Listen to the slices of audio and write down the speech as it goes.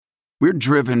We're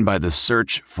driven by the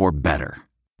search for better.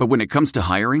 But when it comes to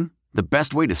hiring, the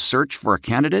best way to search for a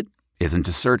candidate isn't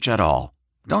to search at all.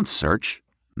 Don't search.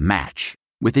 Match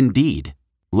with Indeed.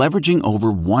 Leveraging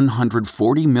over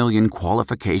 140 million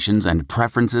qualifications and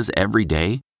preferences every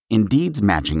day, Indeed's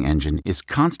matching engine is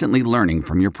constantly learning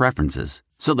from your preferences.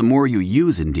 So the more you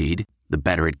use Indeed, the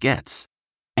better it gets.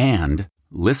 And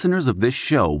listeners of this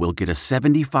show will get a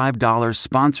 $75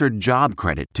 sponsored job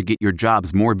credit to get your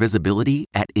jobs more visibility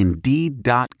at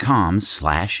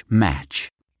Indeed.com/match.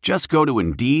 Just go to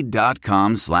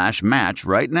Indeed.com/match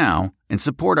right now and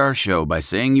support our show by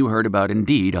saying you heard about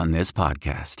Indeed on this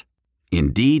podcast.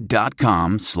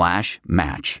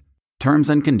 Indeed.com/match. Terms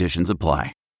and conditions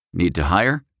apply. Need to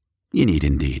hire? You need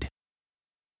Indeed.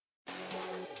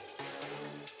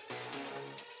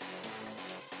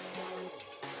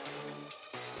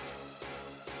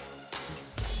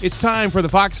 It's time for the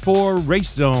Fox 4 Race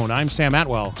Zone. I'm Sam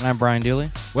Atwell. And I'm Brian Dooley.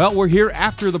 Well, we're here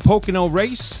after the Pocono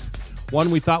race.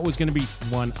 One I thought was going to be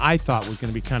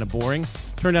kind of boring.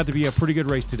 Turned out to be a pretty good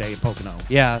race today at Pocono.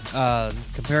 Yeah,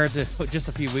 compared to just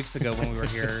a few weeks ago when we were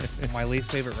here, my least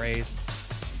favorite race.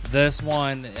 This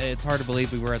one, it's hard to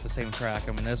believe we were at the same track.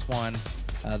 I mean, this one,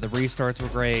 the restarts were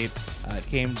great. It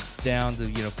came down to,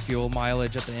 fuel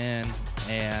mileage at the end,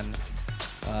 and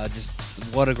just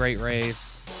what a great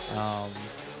race.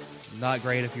 Not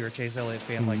great if you're a Chase Elliott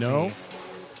fan like me.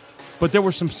 But there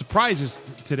were some surprises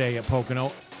today at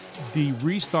Pocono. The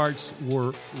restarts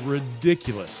were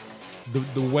ridiculous.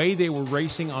 The way they were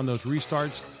racing on those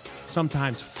restarts,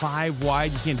 sometimes 5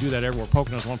 wide. You can't do that everywhere.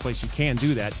 Pocono's one place you can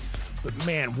do that. But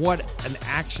man, what an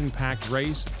action-packed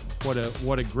race. What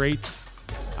a great.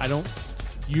 I don't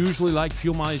usually like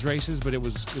fuel mileage races, but it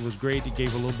was great. It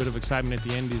gave a little bit of excitement at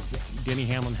the end. Does Denny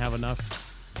Hamlin have enough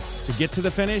to get to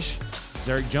the finish? Does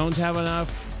Eric Jones have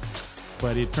enough?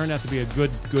 But it turned out to be a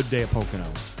good day at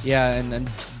Pocono. Yeah, and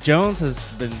Jones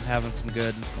has been having some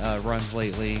good runs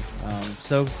lately.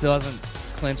 So still hasn't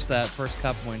clinched that first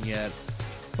Cup win yet,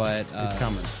 but it's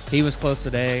coming. He was close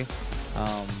today.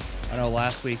 I know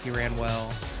last week he ran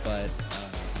well, but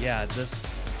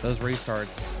those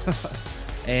restarts,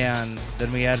 and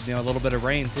then we had a little bit of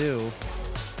rain too.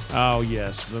 Oh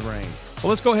yes, the rain. Well,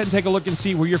 let's go ahead and take a look and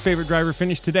see where your favorite driver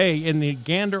finished today in the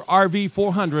Gander RV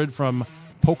 400 from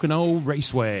Pocono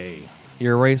Raceway.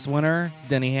 Your race winner,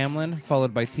 Denny Hamlin,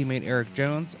 followed by teammate Eric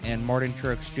Jones and Martin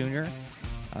Truex Jr.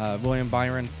 William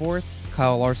Byron 4th,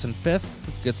 Kyle Larson 5th,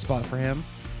 good spot for him.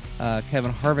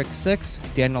 Kevin Harvick 6th,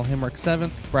 Daniel Hemrick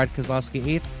 7th, Brad Keselowski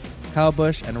 8th, Kyle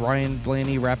Busch and Ryan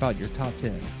Blaney wrap out your top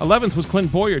 10. 11th was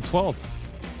Clint Boyer, 12th.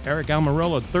 Eric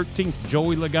Almirola, 13th.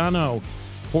 Joey Logano,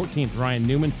 14th. Ryan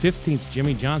Newman, 15th.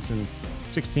 Jimmy Johnson,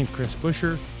 16th. Chris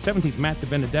Buescher, 17th. Matt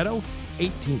DiBenedetto,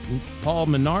 18th. Paul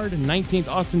Menard, 19th.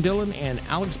 Austin Dillon, and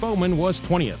Alex Bowman was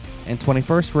 20th. And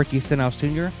 21st, Ricky Stenhouse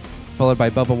Jr., followed by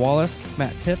Bubba Wallace,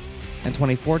 Matt Tifft, and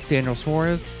 24th, Daniel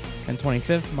Suarez, and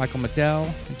 25th, Michael McDowell,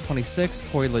 and 26th,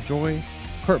 Corey LaJoie,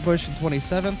 Kurt Busch in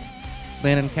 27th,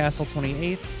 Landon Castle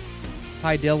 28th,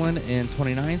 Ty Dillon in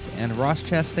 29th, and Ross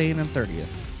Chastain in 30th.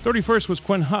 31st was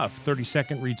Quinn Huff,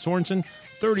 32nd, Reed Sorensen,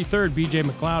 33rd, BJ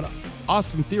McLeod,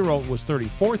 Austin Theroux was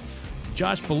 34th,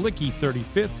 Josh Bilicki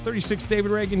 35th, 36th,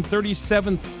 David Reagan,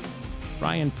 37th,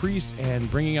 Ryan Preece, and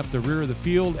bringing up the rear of the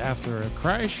field after a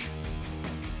crash,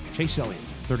 Chase Elliott,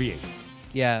 38th.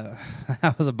 Yeah,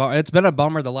 that was a bummer. It's been a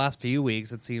bummer the last few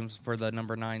weeks, it seems, for the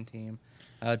number 9 team.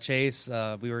 Chase,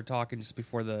 we were talking just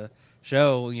before the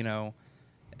show,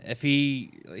 if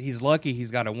he's lucky, he's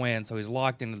got to win, so he's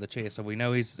locked into the chase. So we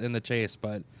know he's in the chase,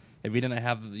 but if he didn't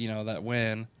have, that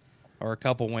win or a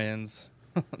couple wins,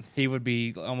 he would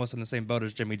be almost in the same boat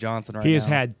as Jimmy Johnson right now. He has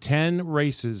had 10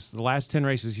 races. The last 10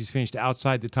 races, he's finished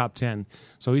outside the top 10.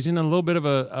 So he's in a little bit of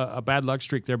a bad luck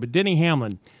streak there. But Denny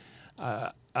Hamlin,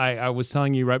 I was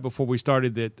telling you right before we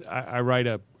started that I write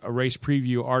a race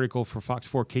preview article for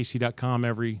Fox4KC.com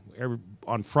every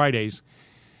on Fridays.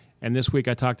 And this week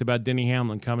I talked about Denny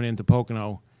Hamlin coming into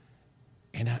Pocono.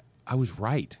 And I was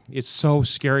right. It's so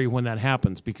scary when that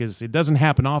happens because it doesn't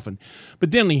happen often. But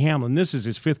Denny Hamlin, this is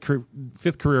his fifth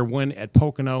career win at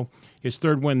Pocono, his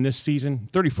 3rd win this season,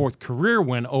 34th career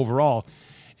win overall.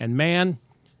 And, man,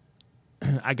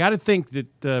 I got to think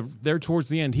that there towards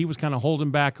the end he was kind of holding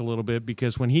back a little bit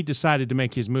because when he decided to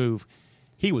make his move,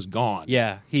 he was gone.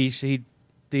 Yeah, he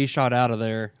shot out of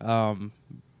there,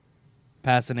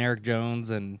 passing Eric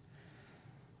Jones and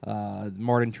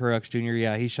Martin Truex Jr.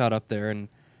 Yeah, he shot up there. And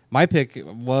my pick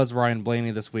was Ryan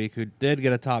Blaney this week, who did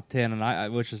get a top 10,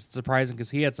 and which is surprising because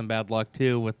he had some bad luck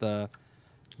too with the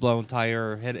blown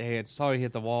tire. He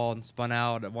hit the wall and spun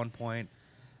out at one point,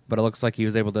 but it looks like he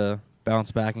was able to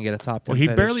bounce back and get a top 10 Well, he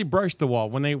finish. barely brushed the wall.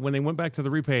 When they went back to the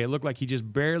replay, it looked like he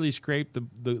just barely scraped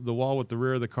the wall with the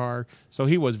rear of the car. So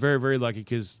he was very, very lucky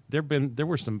because there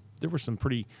were some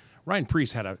pretty. Ryan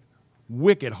Preece had a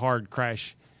wicked hard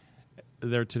crash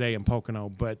there today in Pocono,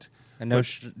 but no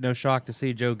shock to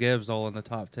see Joe Gibbs all in the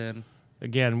top 10.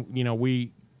 Again,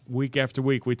 we week after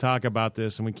week we talk about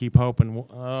this and we keep hoping.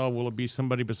 Oh, will it be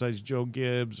somebody besides Joe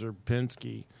Gibbs or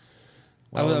Penske?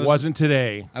 Well, it wasn't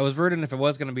today. I was rooting if it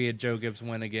was going to be a Joe Gibbs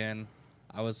win again.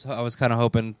 I was kind of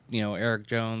hoping, Eric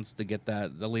Jones to get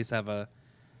that, at least have a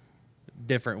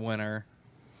different winner.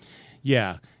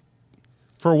 Yeah.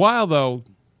 For a while, though,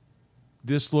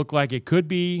 this looked like it could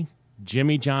be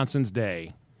Jimmy Johnson's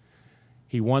day.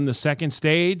 He won the second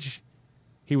stage.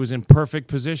 He was in perfect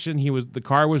position. The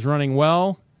car was running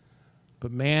well.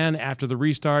 But, man, after the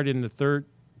restart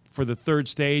for the third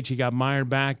stage, he got mired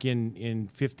back in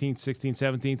 15th, 16th,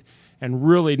 17th, and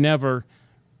really never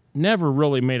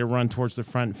really made a run towards the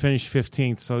front and finished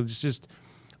 15th. So it's just,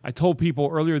 I told people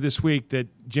earlier this week that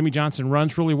Jimmy Johnson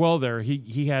runs really well there.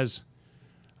 He has,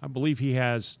 I believe he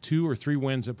has 2 or 3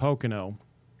 wins at Pocono.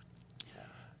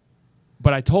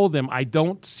 But I told them I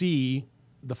don't see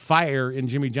the fire in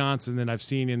Jimmy Johnson that I've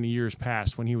seen in the years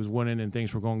past when he was winning and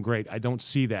things were going great. I don't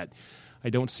see that. I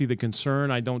don't see the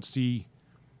concern. I don't see...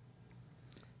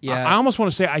 Yeah. I almost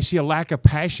want to say I see a lack of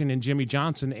passion in Jimmy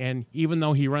Johnson, and even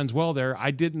though he runs well there,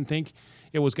 I didn't think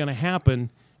it was going to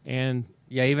happen. And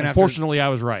unfortunately, I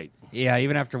was right. Yeah,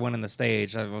 even after winning the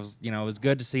stage, it was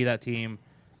good to see that team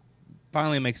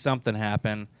finally make something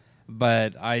happen.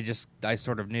 But I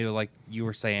sort of knew, like you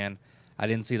were saying, I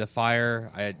didn't see the fire.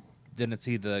 I didn't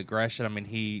see the aggression. I mean,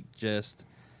 he just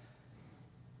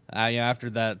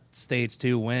after that stage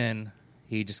 2 win,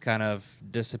 he just kind of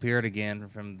disappeared again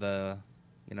from the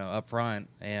up front,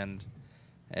 and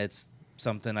it's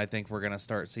something I think we're going to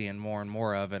start seeing more and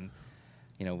more of. And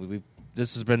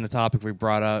this has been the topic we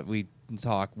brought up. We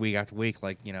talk week after week,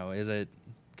 like is it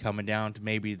coming down to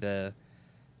maybe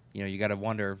you got to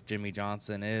wonder if Jimmy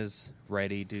Johnson is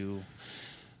ready to.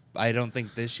 I don't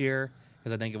think this year,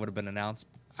 because I think it would have been announced.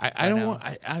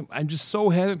 I'm just so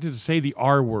hesitant to say the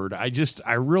R word.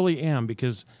 I really am,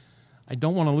 because I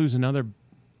don't want to lose another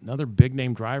big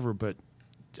name driver, but.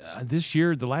 This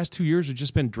year, the last 2 years have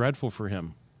just been dreadful for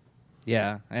him.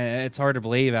 Yeah, and it's hard to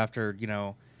believe after,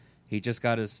 he just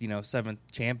got his, 7th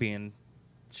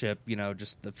championship,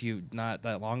 just not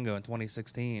that long ago in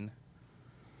 2016.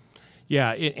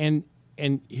 Yeah, and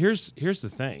here's the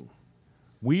thing.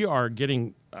 We are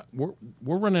getting we're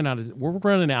running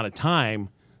out of time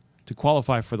to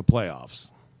qualify for the playoffs.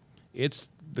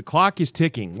 The clock is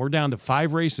ticking. We're down to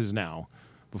 5 races now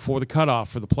before the cutoff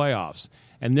for the playoffs.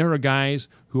 And there are guys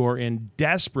who are in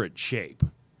desperate shape.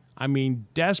 I mean,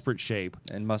 desperate shape.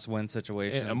 And must-win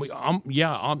situations.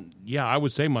 I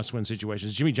would say must-win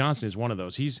situations. Jimmy Johnson is one of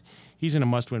those. He's in a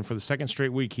must-win for the second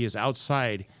straight week. He is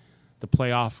outside the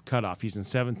playoff cutoff. He's in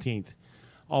 17th.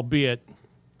 Albeit,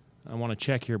 I want to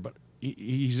check here, but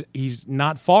he's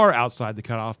not far outside the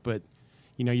cutoff. But,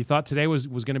 you thought today was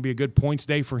going to be a good points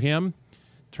day for him.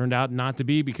 Turned out not to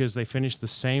be, because they finished the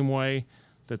same way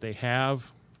that they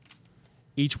have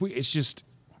each week.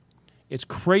 It's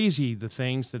crazy the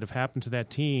things that have happened to that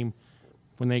team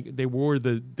when they were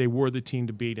the team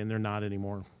to beat, and they're not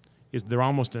anymore. They're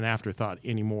almost an afterthought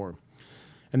anymore.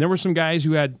 And there were some guys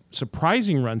who had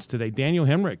surprising runs today. Daniel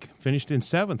Hemrick finished in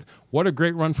 7th. What a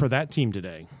great run for that team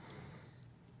today.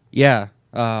 Yeah.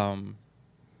 And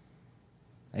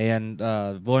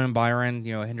William Byron,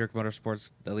 Hendrick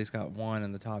Motorsports at least got 1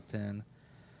 in the top 10.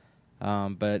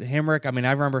 But Hemrick, I mean,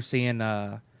 I remember seeing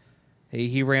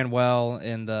he ran well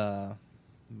in the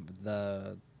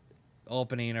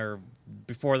opening or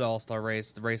before the All-Star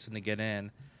race, the racing to get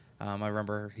in. I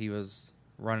remember he was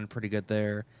running pretty good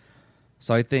there.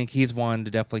 So I think he's one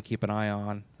to definitely keep an eye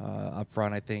on up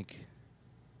front. I think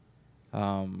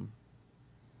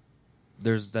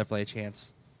there's definitely a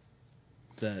chance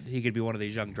that he could be one of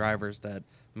these young drivers that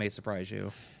may surprise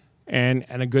you. And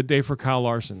a good day for Kyle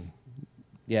Larson.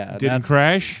 Yeah, didn't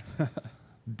crash,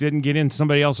 didn't get in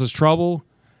somebody else's trouble,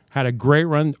 had a great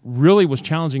run, really was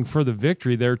challenging for the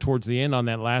victory there towards the end on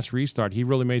that last restart. He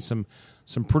really made some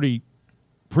pretty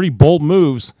bold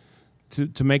moves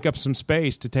to make up some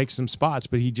space, to take some spots,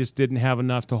 but he just didn't have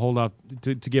enough to hold up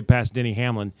to get past Denny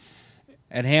Hamlin.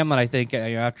 And Hamlin, I think,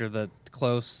 after the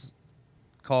close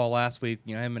call last week,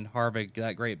 him and Harvick,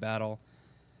 that great battle,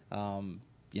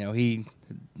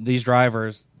 these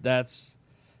drivers,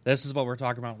 this is what we're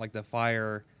talking about, like the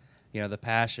fire, the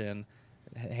passion.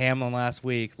 Hamlin last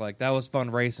week, like that was fun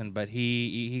racing, but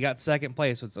he got second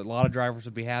place, which a lot of drivers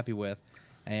would be happy with.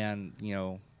 And,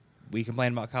 we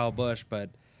complained about Kyle Busch, but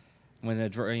when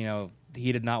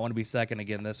he did not want to be second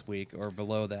again this week or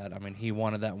below that. I mean, he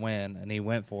wanted that win and he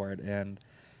went for it. And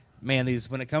man,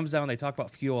 when it comes down, they talk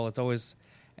about fuel. It's always,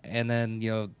 and then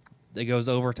it goes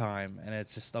overtime, and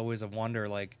it's just always a wonder,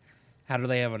 like, how do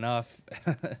they have enough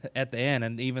at the end,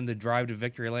 and even the drive to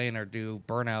victory lane or do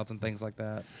burnouts and things like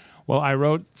that. Well, I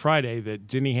wrote Friday that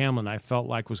Denny Hamlin, I felt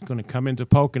like, was going to come into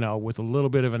Pocono with a little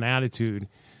bit of an attitude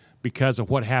because of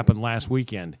what happened last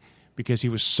weekend, because he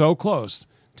was so close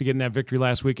to getting that victory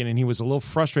last weekend, and he was a little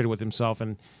frustrated with himself.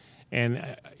 And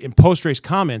in post-race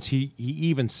comments, he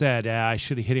even said, I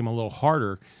should have hit him a little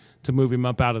harder to move him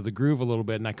up out of the groove a little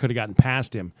bit, and I could have gotten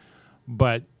past him.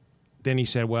 But then he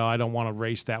said, well, I don't want to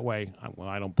race that way. Well,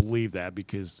 I don't believe that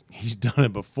because he's done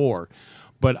it before.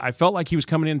 But I felt like he was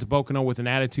coming into Pocono with an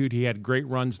attitude. He had great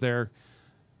runs there.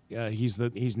 He's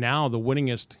now the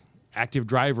winningest active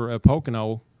driver at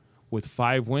Pocono with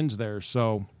 5 wins there.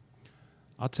 So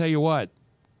I'll tell you what,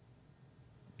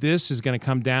 this is going to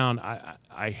come down.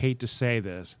 I hate to say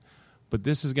this, but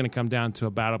this is going to come down to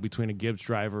a battle between a Gibbs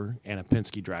driver and a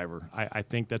Penske driver. I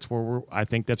think that's where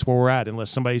we're at. Unless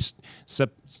somebody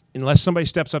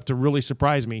steps up to really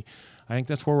surprise me, I think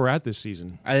that's where we're at this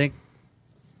season. I think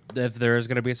if there is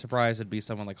going to be a surprise, it'd be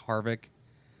someone like Harvick.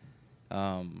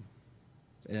 And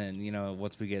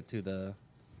once we get to the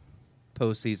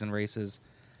postseason races,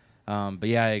 but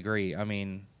yeah, I agree. I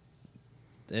mean,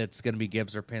 it's going to be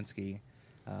Gibbs or Penske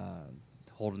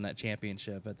holding that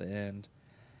championship at the end.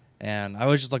 And I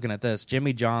was just looking at this.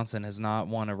 Jimmy Johnson has not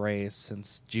won a race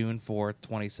since June 4th,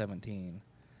 2017.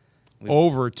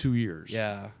 Over 2 years.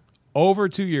 Yeah. Over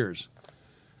 2 years.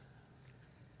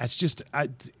 That's just,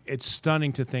 it's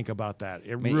stunning to think about that.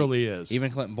 It really is. Even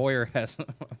Clinton Boyer has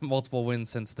multiple wins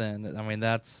since then. I mean,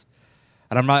 that's,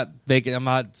 and I'm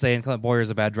not saying Clinton Boyer is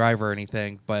a bad driver or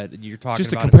anything, but you're talking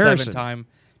just about a 7-time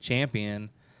champion,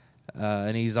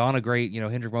 and he's on a great,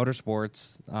 Hendrick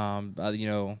Motorsports.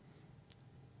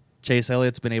 Chase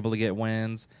Elliott's been able to get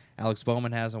wins. Alex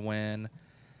Bowman has a win.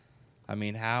 I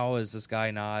mean, how is this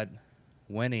guy not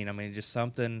winning? I mean, just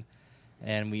something.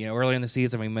 And earlier in the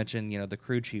season, we mentioned, the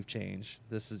crew chief change.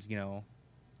 This is,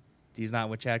 he's not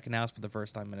with Chad Knaus for the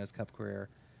first time in his Cup career,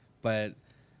 but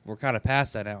we're kind of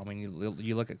past that now. I mean,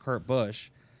 you look at Kurt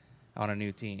Busch on a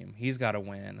new team; he's got to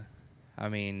win. I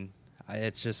mean,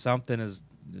 it's just something is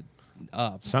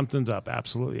up. Something's up,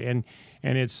 absolutely. And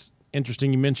it's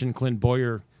interesting. You mentioned Clint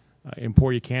Boyer,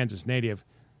 Emporia, Kansas native.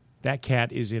 That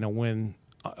cat is in a win,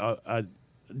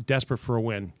 desperate for a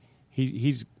win.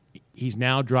 He's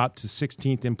now dropped to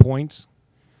 16th in points,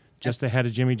 just ahead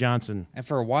of Jimmy Johnson. And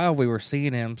for a while, we were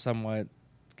seeing him somewhat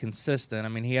consistent. I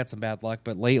mean, he had some bad luck,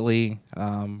 but lately,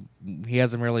 he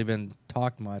hasn't really been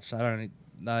talked much. I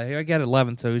got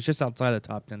 11th, so he's just outside the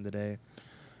top 10 today.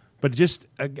 But just,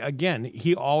 again,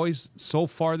 he always, so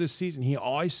far this season, he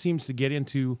always seems to get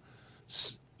into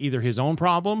either his own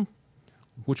problem,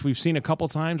 which we've seen a couple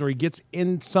times, or he gets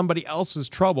in somebody else's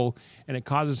trouble, and it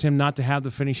causes him not to have the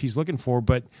finish he's looking for.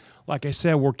 But like I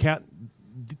said, we're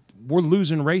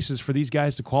losing races for these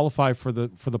guys to qualify for the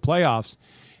playoffs.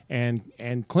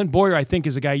 And Clint Boyer, I think,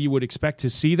 is a guy you would expect to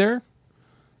see there.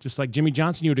 Just like Jimmy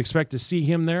Johnson, you would expect to see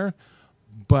him there.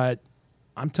 But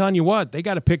I'm telling you what, they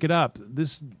got to pick it up.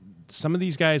 Some of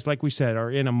these guys, like we said, are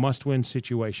in a must-win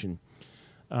situation.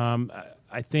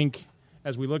 I think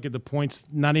as we look at the points,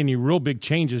 not any real big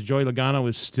changes. Joey Logano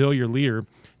is still your leader.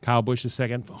 Kyle Busch is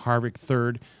second. Harvick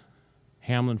third.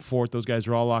 Hamlin fourth. Those guys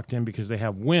are all locked in because they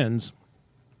have wins.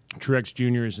 Truex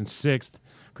Jr. is in sixth.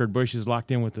 Kurt Busch is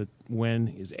locked in with a win,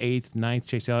 is eighth. Ninth,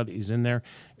 Chase Elliott is in there.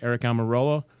 Eric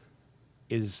Almirola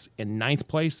is in ninth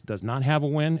place, does not have a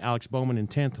win. Alex Bowman in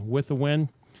 10th with a win.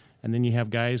 And then you have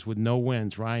guys with no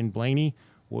wins. Ryan Blaney,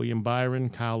 William Byron,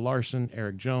 Kyle Larson,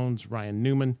 Eric Jones, Ryan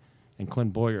Newman, and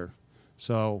Clint Boyer.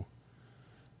 So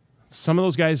some of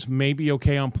those guys may be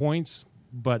okay on points,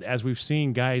 but as we've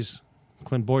seen, guys,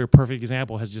 Clint Boyer, perfect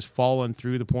example, has just fallen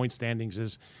through the point standings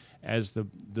as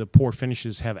the poor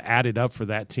finishes have added up for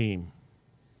that team.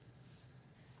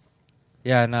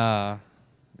 Yeah,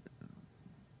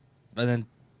 and then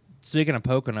speaking of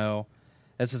Pocono,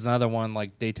 this is another one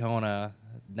like Daytona.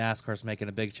 NASCAR's making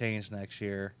a big change next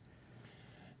year.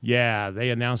 Yeah,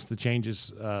 they announced the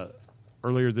changes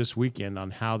earlier this weekend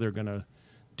on how they're going to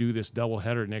do this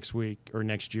doubleheader next week or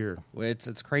next year.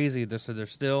 It's crazy. There's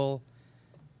still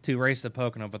 2 races at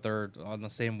Pocono, but they're on the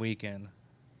same weekend.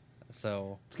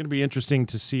 So it's going to be interesting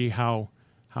to see how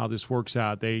this works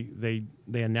out. They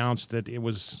announced that it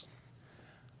was.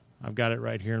 I've got it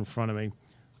right here in front of me.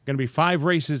 Going to be 5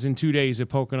 races in 2 days at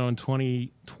Pocono in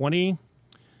 2020.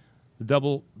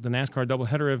 The NASCAR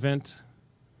doubleheader event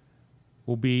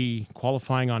will be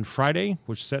qualifying on Friday,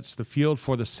 which sets the field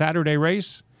for the Saturday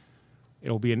race.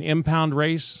 It'll be an impound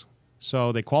race,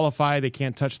 so they qualify. They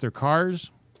can't touch their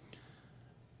cars.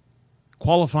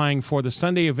 Qualifying for the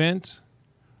Sunday event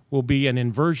will be an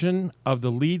inversion of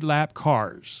the lead lap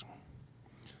cars.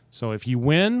 So if you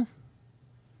win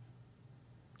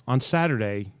on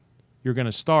Saturday, you're going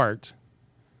to start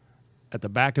at the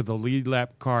back of the lead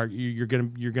lap car. You're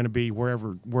going to be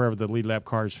wherever the lead lap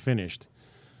car is finished.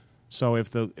 So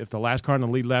if the last car in the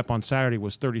lead lap on Saturday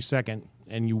was 32nd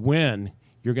and you win,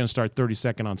 you're going to start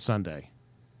 32nd on Sunday.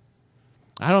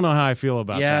 I don't know how I feel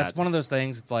about that. Yeah, it's one of those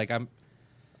things. It's like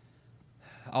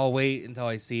I'll wait until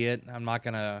I see it. I'm not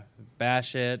going to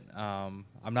bash it. I'm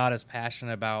not as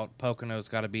passionate about Pocono's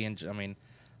got to be in. I mean,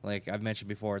 like I've mentioned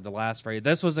before, the last race,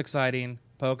 this was exciting.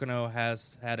 Pocono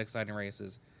has had exciting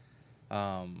races.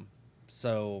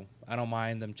 So I don't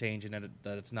mind them changing it,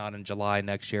 that it's not in July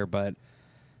next year, but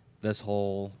this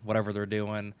whole whatever they're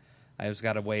doing, I just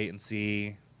got to wait and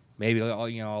see. Maybe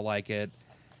I'll like it.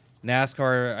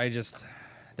 NASCAR,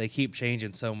 they keep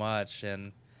changing so much,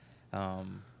 and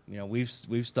we've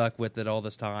stuck with it all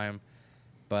this time,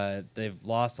 but they've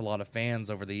lost a lot of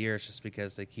fans over the years just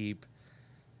because they keep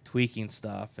tweaking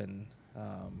stuff and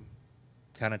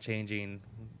kind of changing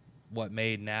what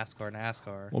made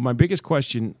NASCAR. Well, my biggest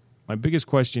question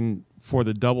for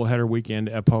the doubleheader weekend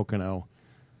at Pocono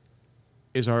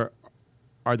is are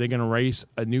they going to race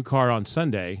a new car on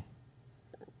Sunday,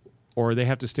 or they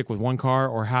have to stick with one car,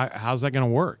 or how's that going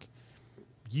to work?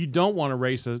 You don't want to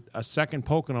race a second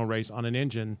Pocono race on an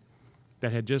engine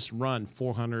that had just run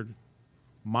 400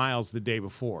 miles the day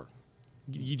before.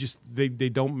 They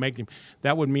don't make them.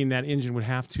 That would mean that engine would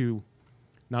have to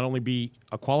not only be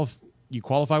you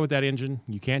qualify with that engine,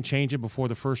 you can't change it before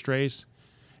the first race,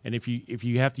 and if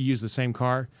you have to use the same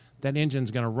car, that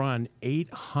engine's going to run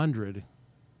 800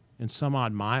 and some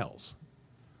odd miles.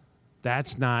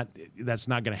 That's not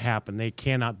going to happen. They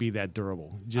cannot be that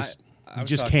durable.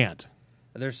 Can't.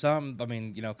 There's some.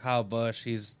 Kyle Busch,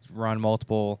 he's run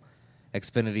multiple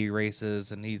Xfinity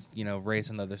races, and he's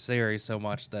racing other series so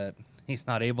much that he's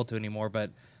not able to anymore. But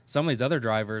some of these other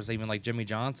drivers, even like Jimmy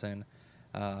Johnson,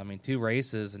 2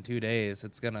 races in 2 days,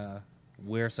 it's gonna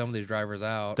wear some of these drivers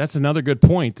out. That's another good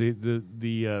point.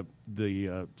 The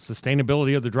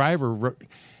sustainability of the driver,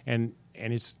 and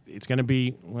it's going to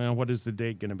be, well, what is the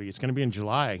date going to be? It's going to be in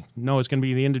July. No, it's going to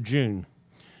be the end of June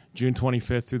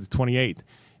 25th through the 28th.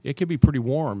 It could be pretty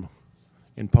warm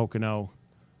in Pocono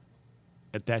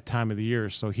at that time of the year,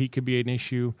 so heat could be an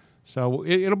issue. So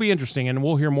it'll be interesting, and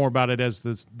we'll hear more about it as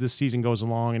this season goes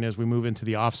along and as we move into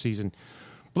the off season.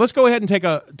 But let's go ahead and take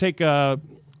a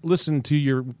listen to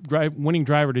your winning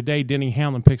driver today. Denny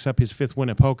Hamlin picks up his 5th win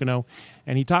at Pocono,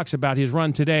 and he talks about his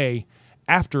run today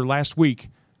after last week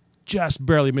just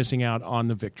barely missing out on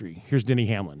the victory. Here's Denny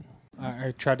Hamlin.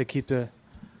 I tried to keep the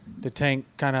tank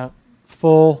kind of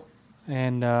full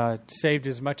and saved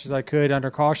as much as I could under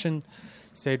caution,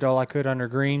 saved all I could under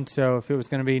green. So if it was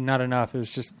going to be not enough, it was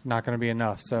just not going to be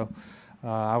enough. So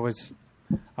I was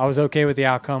okay with the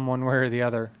outcome one way or the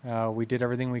other. We did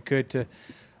everything we could to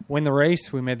win the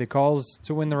race. We made the calls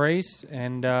to win the race,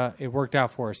 and it worked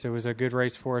out for us. It was a good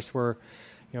race for us where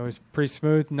it was pretty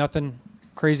smooth. Nothing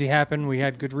crazy happened. We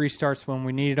had good restarts when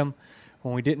we needed them.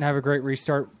 When we didn't have a great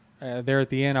restart there at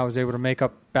the end, I was able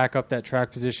to back up that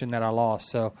track position that I lost.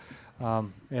 So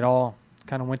it all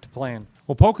kind of went to plan.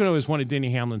 Well, Pocono is one of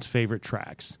Denny Hamlin's favorite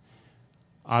tracks.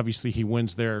 Obviously, he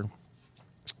wins there.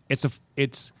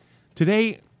 It's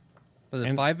today. Was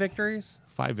it 5 victories?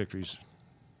 5 victories.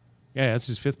 Yeah, that's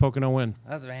his 5th Pocono win.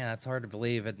 That's hard to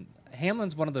believe. And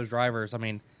Hamlin's one of those drivers.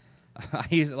 I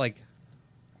used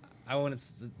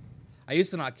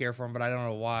to not care for him, but I don't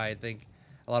know why. I think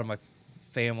a lot of my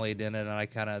family didn't, and I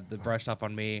kind of brushed off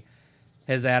on me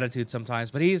his attitude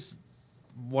sometimes. But he's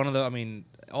one of the.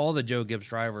 All the Joe Gibbs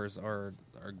drivers are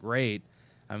great.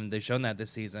 They've shown that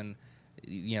this season.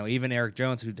 Even Eric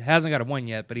Jones, who hasn't got a win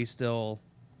yet, but he's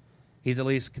at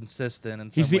least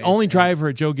consistent. He's the only driver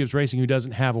at Joe Gibbs Racing who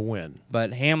doesn't have a win.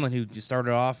 But Hamlin, who just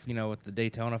started off, with the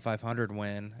Daytona 500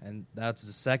 win, and that's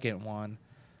the second one.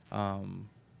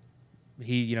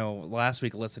 He, last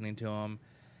week listening to him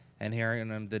and hearing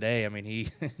him today, he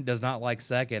does not like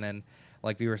second. And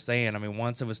like we were saying,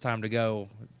 once it was time to go,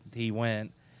 he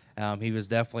went. He was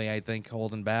definitely, I think,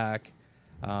 holding back.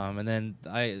 And then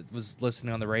I was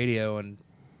listening on the radio, and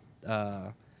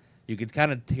you could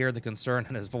kind of hear the concern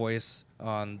in his voice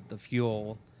on the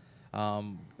fuel.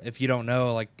 If you don't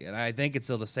know, and I think it's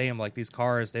still the same, these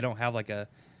cars, they don't have a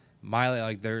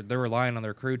mileage, they're relying on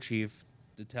their crew chief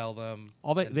to tell them.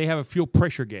 They have a fuel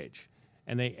pressure gauge,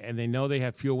 and they know they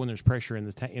have fuel when there's pressure in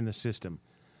the system,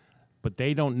 but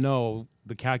they don't know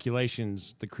the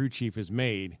calculations the crew chief has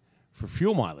made for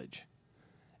fuel mileage.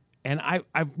 And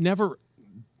I've never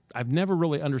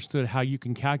really understood how you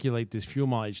can calculate this fuel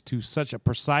mileage to such a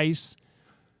precise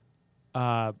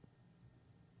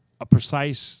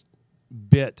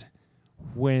bit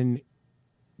when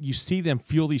you see them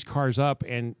fuel these cars up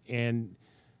and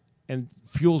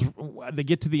fuels, they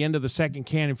get to the end of the second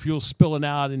can and fuel's spilling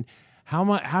out, and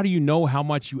how do you know how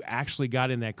much you actually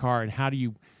got in that car, and how do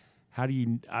you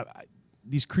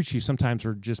these crew chiefs sometimes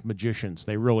are just magicians.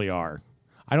 They really are.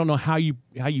 I don't know how you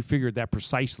figured that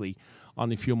precisely on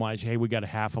the fuel mileage. Hey,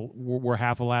 we're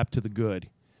half a lap to the good.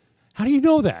 How do you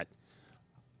know that?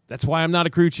 That's why I'm not a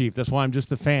crew chief. That's why I'm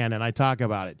just a fan and I talk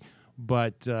about it.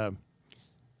 But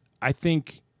I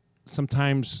think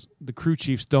sometimes the crew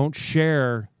chiefs don't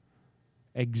share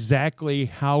exactly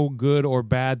how good or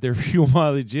bad their fuel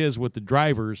mileage is with the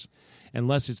drivers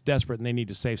unless it's desperate and they need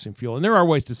to save some fuel. And there are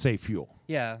ways to save fuel.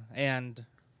 Yeah, and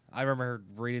I remember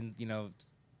reading,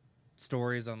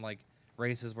 stories on like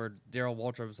races where Darrell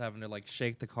Waltrip was having to like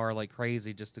shake the car like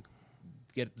crazy just to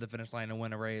get to the finish line and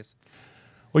win a race.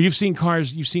 Well, you've seen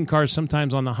cars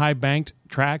sometimes on the high banked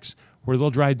tracks where they'll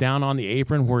drive down on the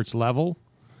apron where it's level,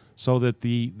 so that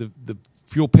the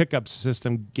fuel pickup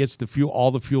system gets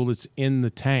all the fuel that's in the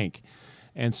tank.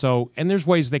 And there's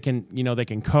ways they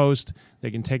can coast,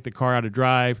 they can take the car out of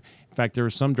drive. In fact, there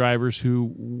are some drivers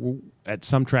who at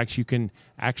some tracks you can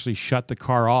actually shut the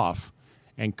car off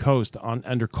and coast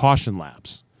under caution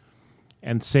laps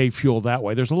and save fuel that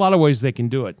way. There's a lot of ways they can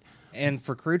do it. And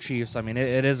for crew chiefs, I mean,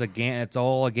 it's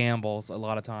all a gamble a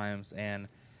lot of times, and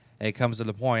it comes to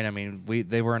the point. I mean,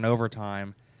 they were in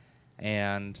overtime,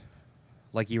 and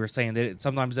like you were saying,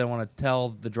 sometimes they don't want to tell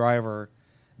the driver.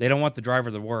 They don't want the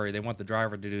driver to worry. They want the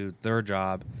driver to do their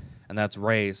job, and that's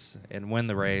race and win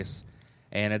the race.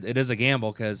 And it is a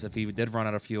gamble because if he did run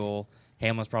out of fuel,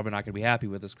 Hamlin's probably not going to be happy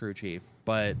with his crew chief.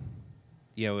 But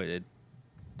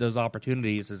those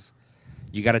opportunities is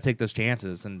you got to take those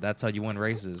chances, and that's how you win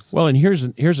races. Well, and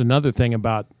here's another thing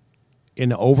about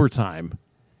in overtime,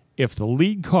 if the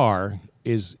lead car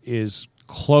is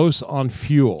close on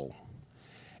fuel,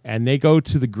 and they go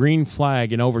to the green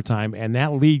flag in overtime, and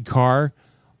that lead car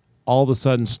all of a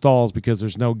sudden stalls because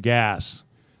there's no gas.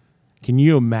 Can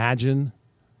you imagine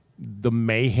the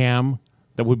mayhem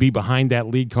that would be behind that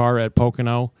lead car at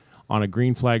Pocono on a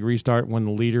green flag restart when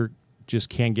the leader just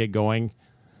can't get going?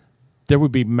 There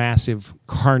would be massive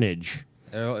carnage.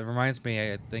 It reminds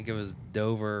me, I think it was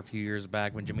Dover a few years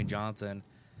back when Jimmy Johnson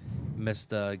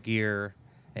missed gear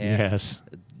and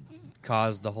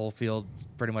caused the whole field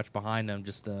pretty much behind him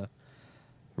just to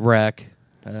wreck.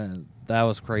 That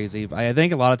was crazy. I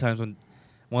think a lot of times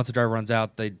once the driver runs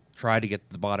out, they try to get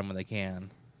to the bottom when they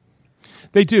can.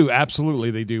 They do,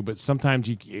 absolutely, they do. But sometimes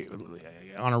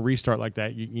on a restart like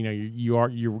that,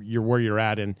 you're where you're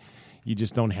at, and you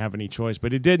just don't have any choice.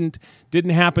 But it didn't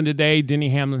happen today. Denny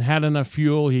Hamlin had enough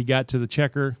fuel. He got to the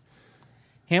checker.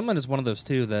 Hamlin is one of those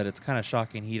too that it's kind of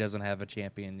shocking he doesn't have a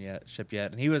championship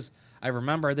yet. And he was, I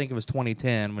think it was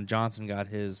 2010 when Johnson got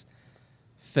his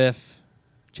 5th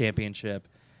championship,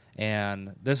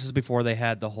 and this is before they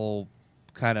had the whole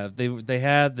kind of they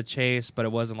had the chase, but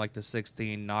it wasn't like the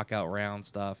 16 knockout round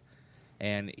stuff.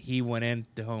 And he went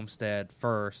into Homestead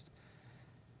first,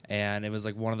 and it was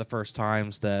like one of the first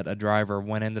times that a driver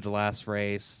went into the last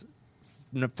race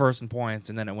first in points,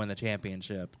 and then it won the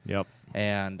championship. Yep.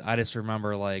 And I just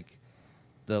remember like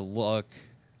the look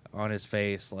on his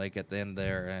face, like at the end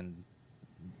there, and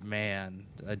man,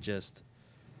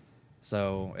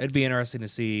 so it'd be interesting to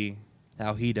see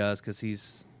how he does, because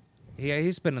he's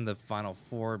been in the Final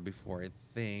Four before, I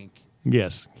think.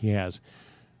 Yes, he has.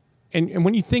 And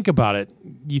when you think about it,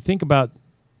 you think about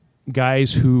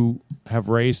guys who have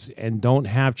raced and don't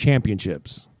have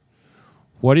championships.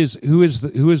 Who is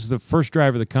the first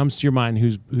driver that comes to your mind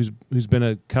who's been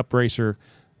a Cup racer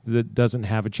that doesn't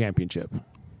have a championship?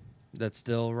 That's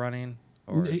still running?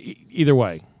 Or either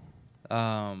way.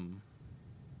 I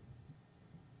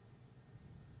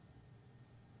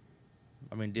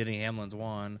mean, Denny Hamlin's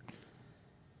won.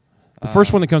 The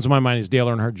first one that comes to my mind is Dale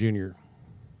Earnhardt Jr.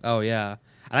 Oh, yeah.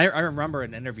 And I remember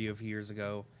an interview a few years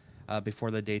ago before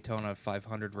the Daytona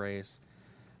 500 race,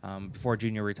 before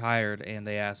Junior retired, and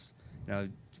they asked,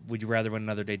 would you rather win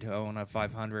another Daytona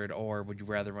 500 or would you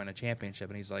rather win a championship?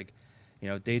 And he's like,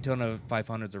 Daytona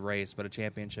 500 is a race, but a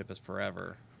championship is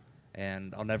forever.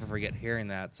 And I'll never forget hearing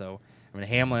that. So, I mean,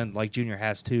 Hamlin, like Junior,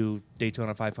 has 2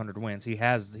 Daytona 500 wins.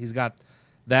 He's got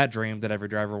that dream that every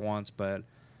driver wants, but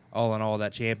all in all,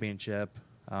 that championship,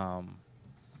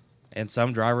 And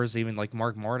some drivers, even like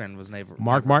Mark Martin, was never.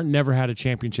 Martin never had a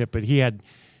championship, but he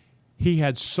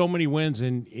had so many wins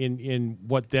in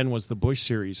what then was the Busch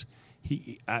Series.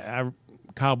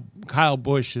 Kyle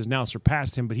Busch has now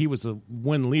surpassed him, but he was the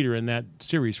win leader in that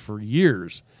series for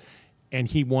years, and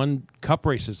he won Cup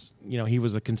races. You know, he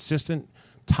was a consistent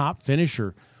top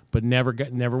finisher, but never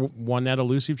won that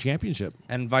elusive championship.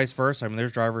 And vice versa. I mean,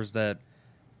 there's drivers that,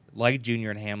 like Junior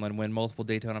and Hamlin, win multiple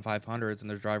Daytona 500s, and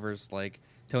there's drivers like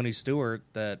Tony Stewart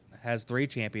that has 3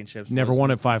 championships. Never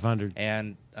won at 500.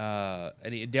 And Dale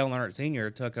Earnhardt Sr.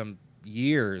 took him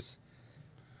years.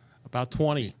 About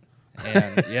 20.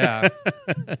 And, yeah.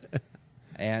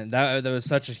 And that was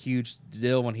such a huge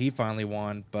deal when he finally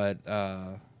won. But,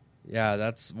 yeah,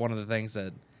 that's one of the things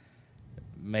that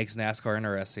makes NASCAR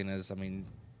interesting is, I mean,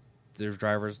 there's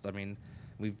drivers, I mean,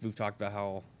 we've talked about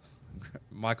how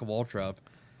Michael Waltrip,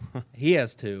 he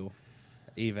has 2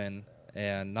 even,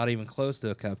 and not even close to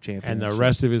a Cup championship. And the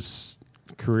rest of his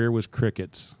career was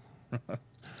crickets.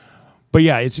 But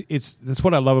yeah, it's that's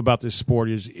what I love about this sport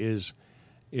is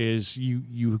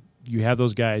you have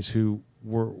those guys who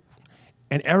were,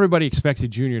 and everybody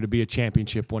expected Junior to be a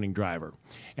championship winning driver.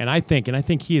 And I think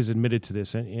he has admitted to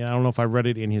this, and I don't know if I read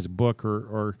it in his book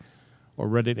or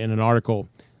read it in an article,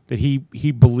 that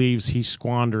he believes he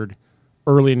squandered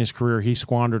early in his career. He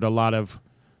squandered a lot of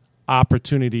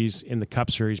opportunities in the Cup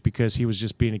Series because he was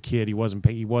just being a kid. He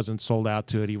wasn't sold out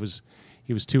to it. He was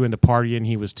too into partying.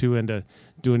 He was too into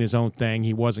doing his own thing.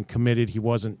 He wasn't committed. He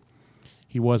wasn't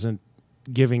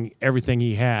giving everything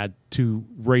he had to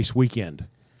race weekend.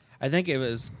 I think it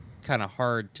was kind of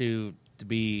hard to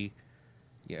be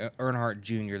Earnhardt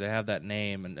Jr. to have that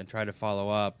name and try to follow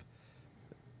up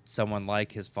someone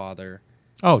like his father.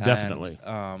 Oh, definitely.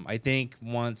 And, I think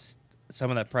once some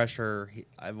of that pressure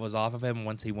was off of him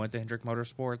once he went to Hendrick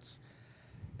Motorsports,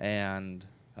 and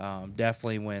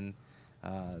definitely when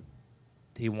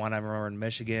he won, I remember in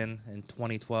Michigan in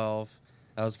 2012.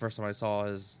 That was the first time I saw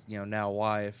his now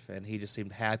wife, and he just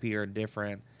seemed happier and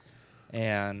different.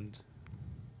 And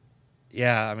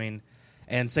yeah, I mean,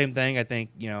 and same thing. I think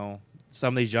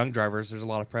some of these young drivers, there's a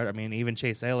lot of pressure. I mean, even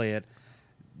Chase Elliott,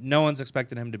 no one's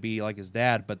expecting him to be like his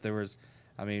dad, but there was,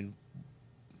 I mean,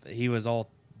 he was all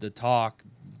the talk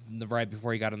right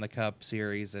before he got in the Cup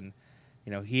Series, and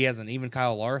he hasn't. Even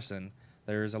Kyle Larson,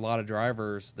 there's a lot of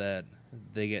drivers that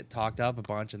they get talked up a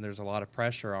bunch, and there's a lot of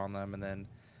pressure on them, and then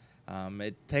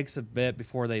it takes a bit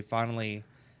before they finally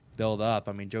build up.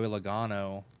 I mean, Joey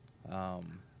Logano,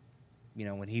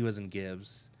 when he was in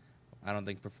Gibbs, I don't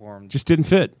think performed. Just didn't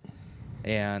fit.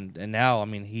 And now, I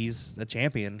mean, he's a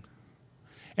champion.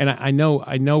 And I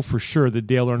know for sure that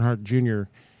Dale Earnhardt Jr.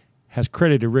 has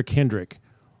credited Rick Hendrick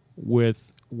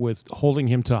with holding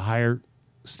him to a higher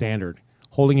standard,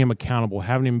 holding him accountable,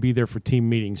 having him be there for team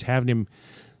meetings, having him.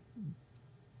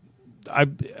 I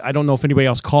don't know if anybody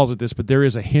else calls it this, but there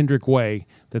is a Hendrick way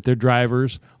that their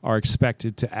drivers are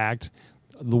expected to act,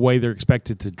 the way they're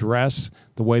expected to dress,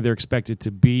 the way they're expected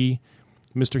to be.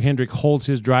 Mr. Hendrick holds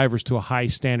his drivers to a high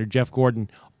standard. Jeff Gordon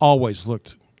always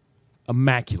looked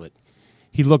immaculate.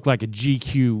 He looked like a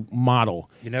GQ model.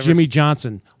 Jimmy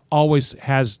Johnson always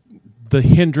has the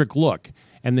Hendrick look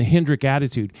and the Hendrick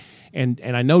attitude. And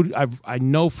I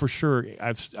know for sure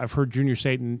I've heard Junior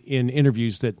say it in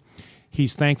interviews that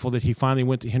he's thankful that he finally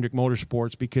went to Hendrick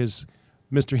Motorsports because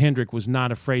Mr. Hendrick was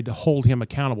not afraid to hold him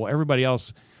accountable. Everybody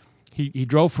else, he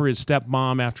drove for his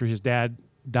stepmom after his dad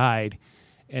died,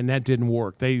 and that didn't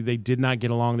work. They did not get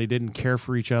along. They didn't care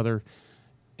for each other.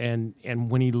 And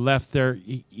when he left there,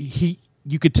 he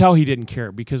you could tell he didn't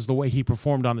care because of the way he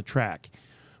performed on the track.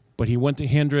 But he went to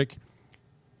Hendrick,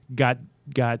 got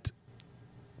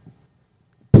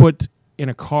put in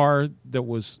a car that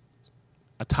was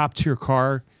a top-tier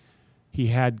car. He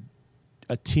had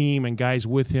a team and guys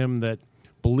with him that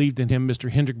believed in him. Mr.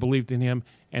 Hendrick believed in him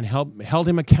and held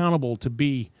him accountable to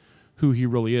be who he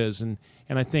really is. And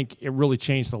I think it really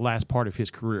changed the last part of his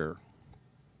career.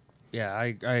 Yeah,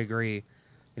 I agree.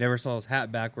 You never saw his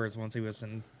hat backwards once he was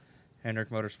in Hendrick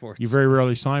Motorsports. You very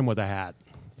rarely saw him with a hat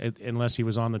unless he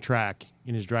was on the track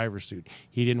in his driver's suit.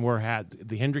 He didn't wear a hat.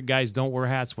 The Hendrick guys don't wear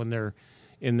hats when they're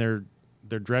in their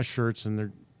dress shirts and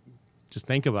they're just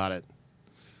think about it.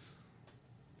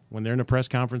 When they're in a press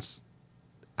conference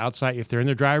outside, if they're in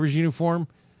their driver's uniform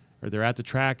or they're at the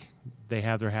track, they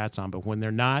have their hats on. But when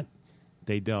they're not,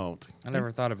 they don't. I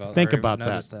never thought about that. Think about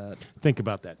that. Think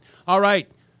about that. All right.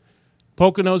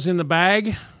 Poconos in the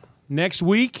bag. Next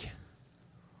week,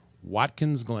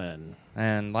 Watkins Glen.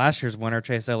 And last year's winner,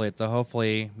 Chase Elliott. So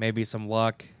hopefully maybe some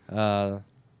luck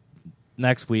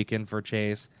next weekend for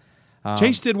Chase.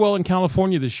 Chase did well in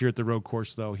California this year at the road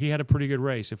course, though. He had a pretty good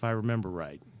race, if I remember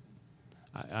right.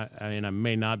 I mean, I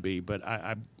may not be, but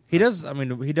He does. I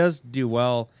mean, he does do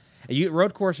well.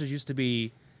 Road courses used to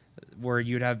be where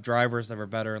you'd have drivers that were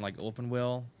better in like open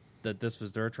wheel. That this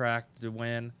was their track to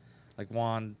win, like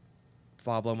Juan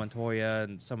Pablo Montoya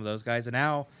and some of those guys. And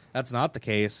now that's not the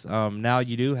case. Now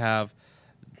you do have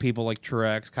people like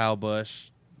Truex, Kyle Busch,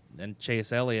 and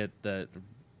Chase Elliott that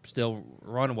still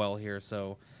run well here.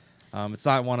 So it's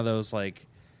not one of those like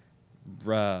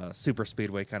super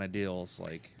speedway kind of deals.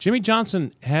 Like Jimmy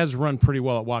Johnson has run pretty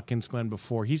well at Watkins Glen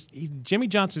before. Jimmy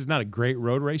Johnson's not a great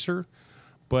road racer,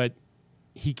 but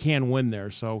he can win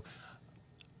there. So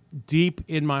deep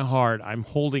in my heart, I'm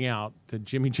holding out that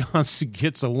Jimmy Johnson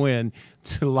gets a win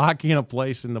to lock in a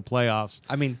place in the playoffs.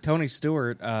 I mean, Tony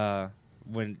Stewart,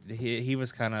 when he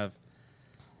was kind of,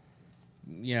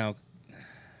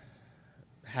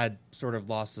 had sort of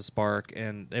lost the spark,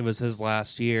 and it was his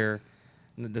last year.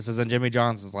 This isn't Jimmy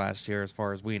Johnson's last year, as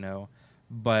far as we know,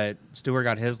 but Stewart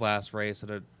got his last race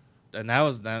and that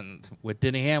was then with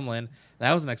Denny Hamlin.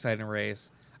 That was an exciting race.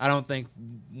 I don't think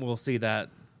we'll see that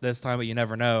this time, but you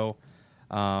never know.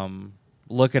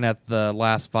 Looking at the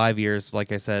last 5 years,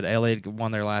 like I said, Elliott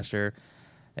won there last year.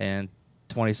 And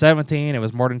 2017, it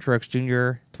was Martin Truex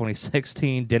Jr.,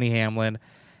 2016, Denny Hamlin,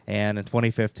 and in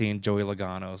 2015, Joey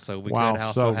Logano. So we could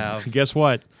also have... Guess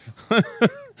what?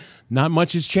 Not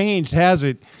much has changed, has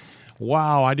it?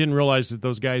 Wow, I didn't realize that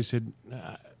those guys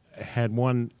had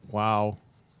won. Wow.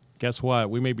 Guess what?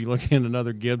 We may be looking at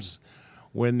another Gibbs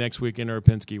win next weekend or a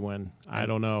Penske win. I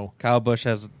don't know. Kyle Busch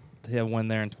has a win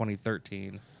there in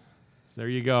 2013. There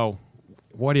you go.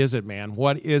 What is it, man?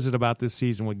 What is it about this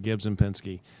season with Gibbs and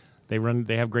Penske?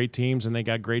 They have great teams and they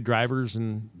got great drivers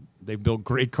and they've built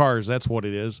great cars. That's what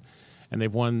it is. And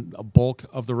they've won a bulk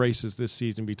of the races this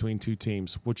season between two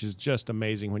teams, which is just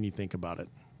amazing when you think about it.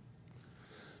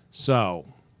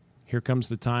 So, here comes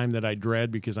the time that I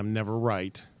dread because I'm never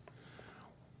right.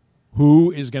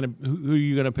 Who are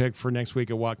you gonna pick for next week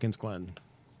at Watkins Glen?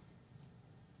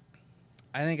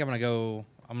 I think I'm gonna go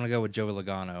with Joey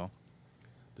Logano.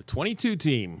 The 22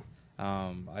 team.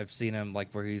 I've seen him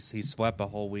like where he's swept a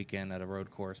whole weekend at a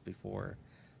road course before,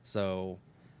 so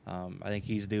I think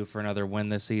he's due for another win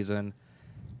this season.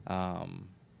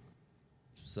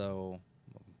 So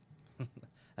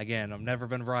again, I've never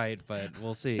been right, but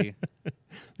we'll see.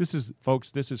 This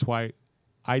is why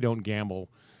I don't gamble,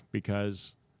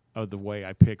 because of the way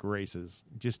I pick races.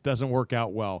 It just doesn't work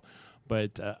out well.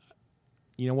 But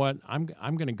you know what? I'm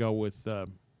going to go with.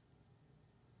 I'm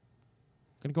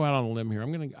going to go out on a limb here.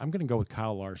 I'm going to go with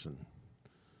Kyle Larson.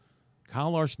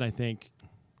 Kyle Larson, I think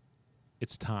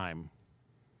it's time.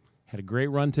 Had a great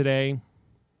run today.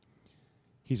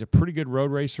 He's a pretty good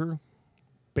road racer,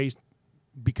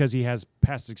 because he has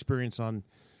past experience on.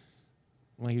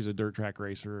 Well, he was a dirt track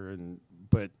racer,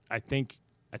 but I think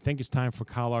it's time for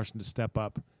Kyle Larson to step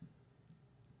up.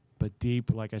 But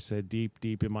like I said,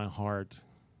 deep in my heart,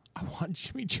 I want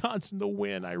Jimmy Johnson to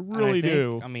win. I really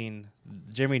do. I mean,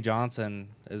 Jimmy Johnson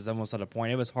is almost at a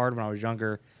point. It was hard when I was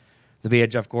younger to be a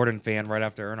Jeff Gordon fan right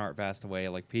after Earnhardt passed away.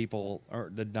 Like, people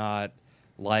did not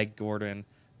like Gordon.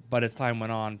 But as time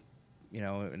went on,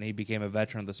 and he became a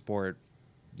veteran of the sport,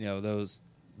 those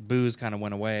boos kind of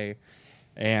went away.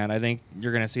 And I think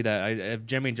you're going to see that. If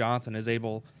Jimmy Johnson is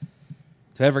able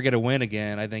to ever get a win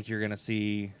again, I think you're going to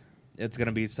see it's going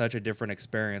to be such a different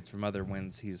experience from other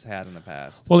wins he's had in the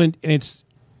past. Well, and it's,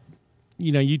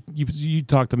 you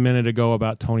talked a minute ago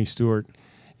about Tony Stewart,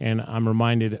 and I'm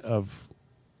reminded of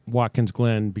Watkins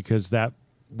Glen because that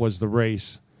was the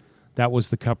race. That was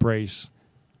the Cup race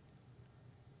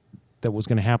that was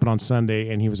going to happen on Sunday,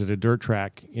 and he was at a dirt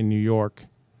track in New York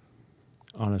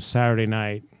on a Saturday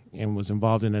night and was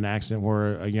involved in an accident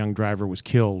where a young driver was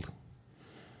killed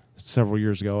several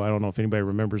years ago. I don't know if anybody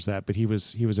remembers that, but he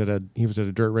was at a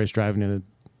dirt race driving in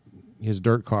his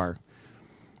dirt car,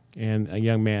 and a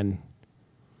young man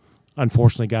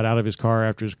unfortunately got out of his car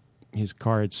after his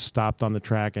car had stopped on the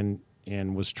track and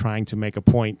was trying to make a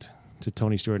point to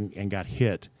Tony Stewart and got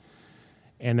hit,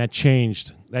 and that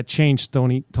changed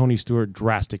Tony Stewart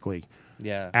drastically.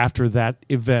 Yeah. After that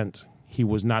event, he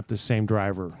was not the same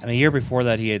driver. And a year before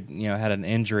that, he had had an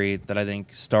injury that I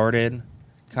think started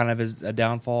kind of a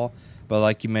downfall. But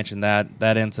like you mentioned,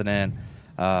 that incident,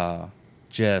 I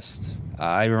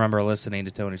remember listening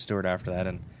to Tony Stewart after that,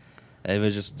 and it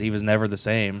was just, he was never the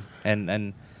same.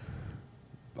 And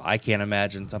I can't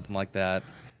imagine something like that.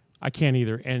 I can't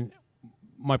either. And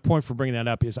my point for bringing that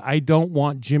up is I don't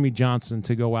want Jimmy Johnson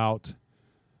to go out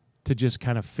to just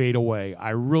kind of fade away. I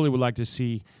really would like to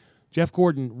see. Jeff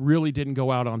Gordon really didn't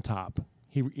go out on top.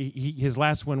 His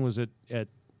last win was at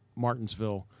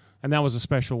Martinsville, and that was a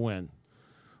special win.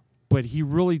 but he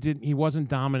really didn't. He wasn't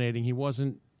dominating. He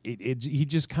wasn't. He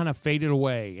just kind of faded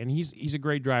away. And he's a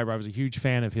great driver. I was a huge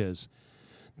fan of his.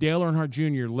 Dale Earnhardt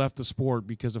Jr. left the sport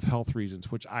because of health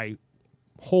reasons, which I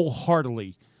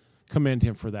wholeheartedly commend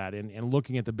him for that. And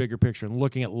looking at the bigger picture and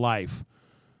looking at life,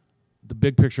 the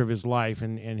big picture of his life,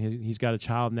 and he's got a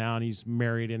child now and he's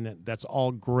married, and that's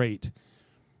all great.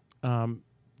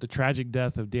 The tragic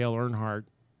death of Dale Earnhardt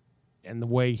and the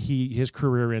way his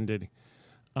career ended.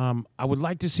 I would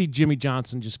like to see Jimmie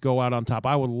Johnson just go out on top.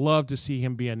 I would love to see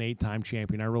him be an 8-time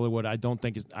champion. I really would. I don't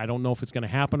know if it's going to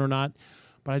happen or not,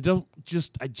 but I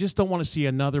just don't want to see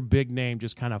another big name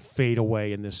just kind of fade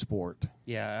away in this sport.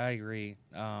 Yeah, I agree.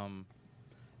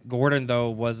 Gordon,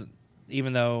 though, wasn't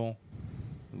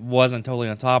totally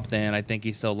on top then. I think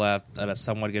he still left at a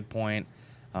somewhat good point.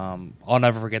 I'll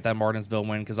never forget that Martinsville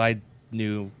win because I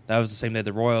knew that was the same day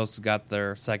the Royals got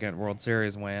their second World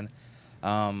Series win.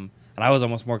 And I was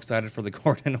almost more excited for the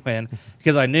Gordon win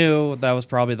because I knew that was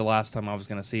probably the last time I was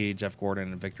going to see Jeff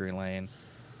Gordon in victory lane.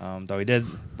 Though he did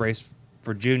race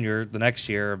for Junior the next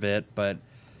year a bit, but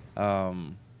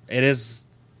it is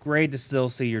great to still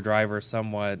see your driver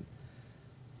somewhat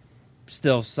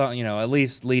still, at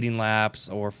least leading laps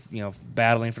or,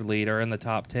 battling for lead or in the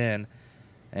top 10.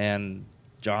 And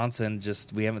Johnson,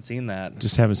 we haven't seen that.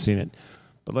 Just haven't seen it.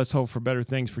 But let's hope for better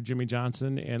things for Jimmie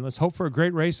Johnson, and let's hope for a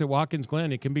great race at Watkins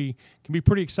Glen. It can be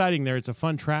pretty exciting there. It's a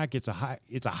fun track. It's a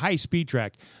high speed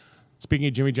track. Speaking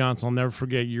of Jimmie Johnson, I'll never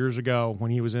forget years ago when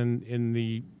he was in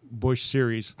the Busch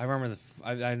Series. I remember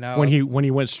I know when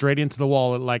he went straight into the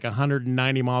wall at like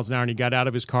 190 miles an hour, and he got out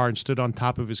of his car and stood on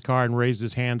top of his car and raised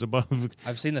his hands above.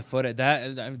 I've seen the footage.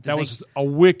 That was a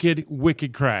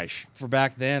wicked crash. For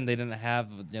back then, they didn't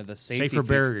have the safer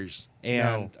barriers,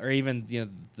 or even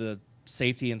the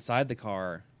safety inside the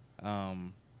car.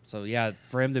 So yeah,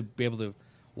 for him to be able to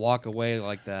walk away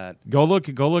like that. Go look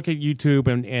at YouTube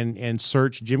and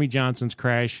search Jimmie Johnson's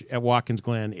crash at Watkins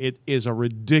Glen. It is a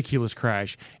ridiculous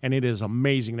crash, and it is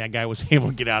amazing that guy was able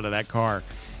to get out of that car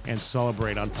and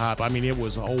celebrate on top. I mean, it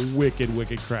was a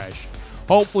wicked crash.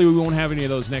 Hopefully we won't have any of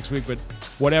those next week, but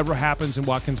whatever happens in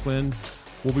Watkins Glen,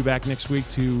 we'll be back next week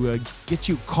to get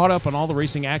you caught up on all the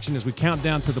racing action as we count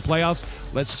down to the playoffs.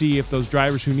 Let's see if those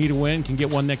drivers who need a win can get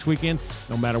one next weekend.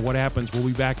 No matter what happens, we'll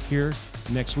be back here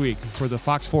next week. For the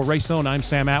Fox 4 Race Zone, I'm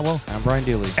Sam Atwell. I'm Brian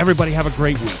Dooley. Everybody have a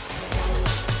great week.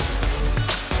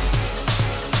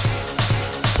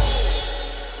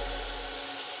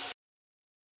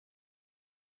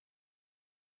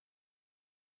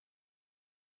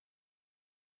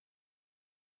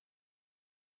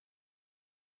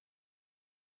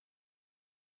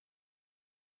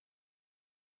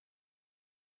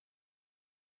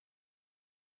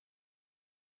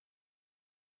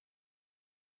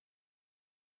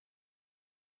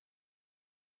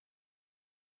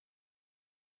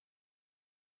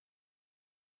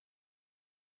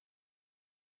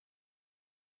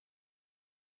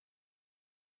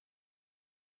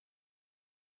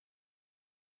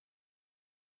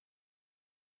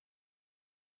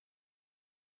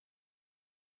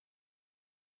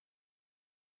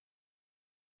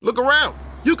 Look around.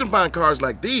 You can find cars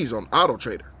like these on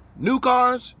AutoTrader. New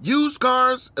cars, used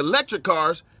cars, electric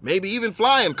cars, maybe even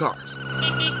flying cars.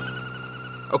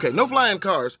 Okay, no flying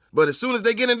cars, but as soon as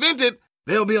they get invented,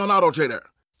 they'll be on AutoTrader.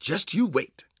 Just you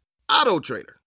wait. AutoTrader.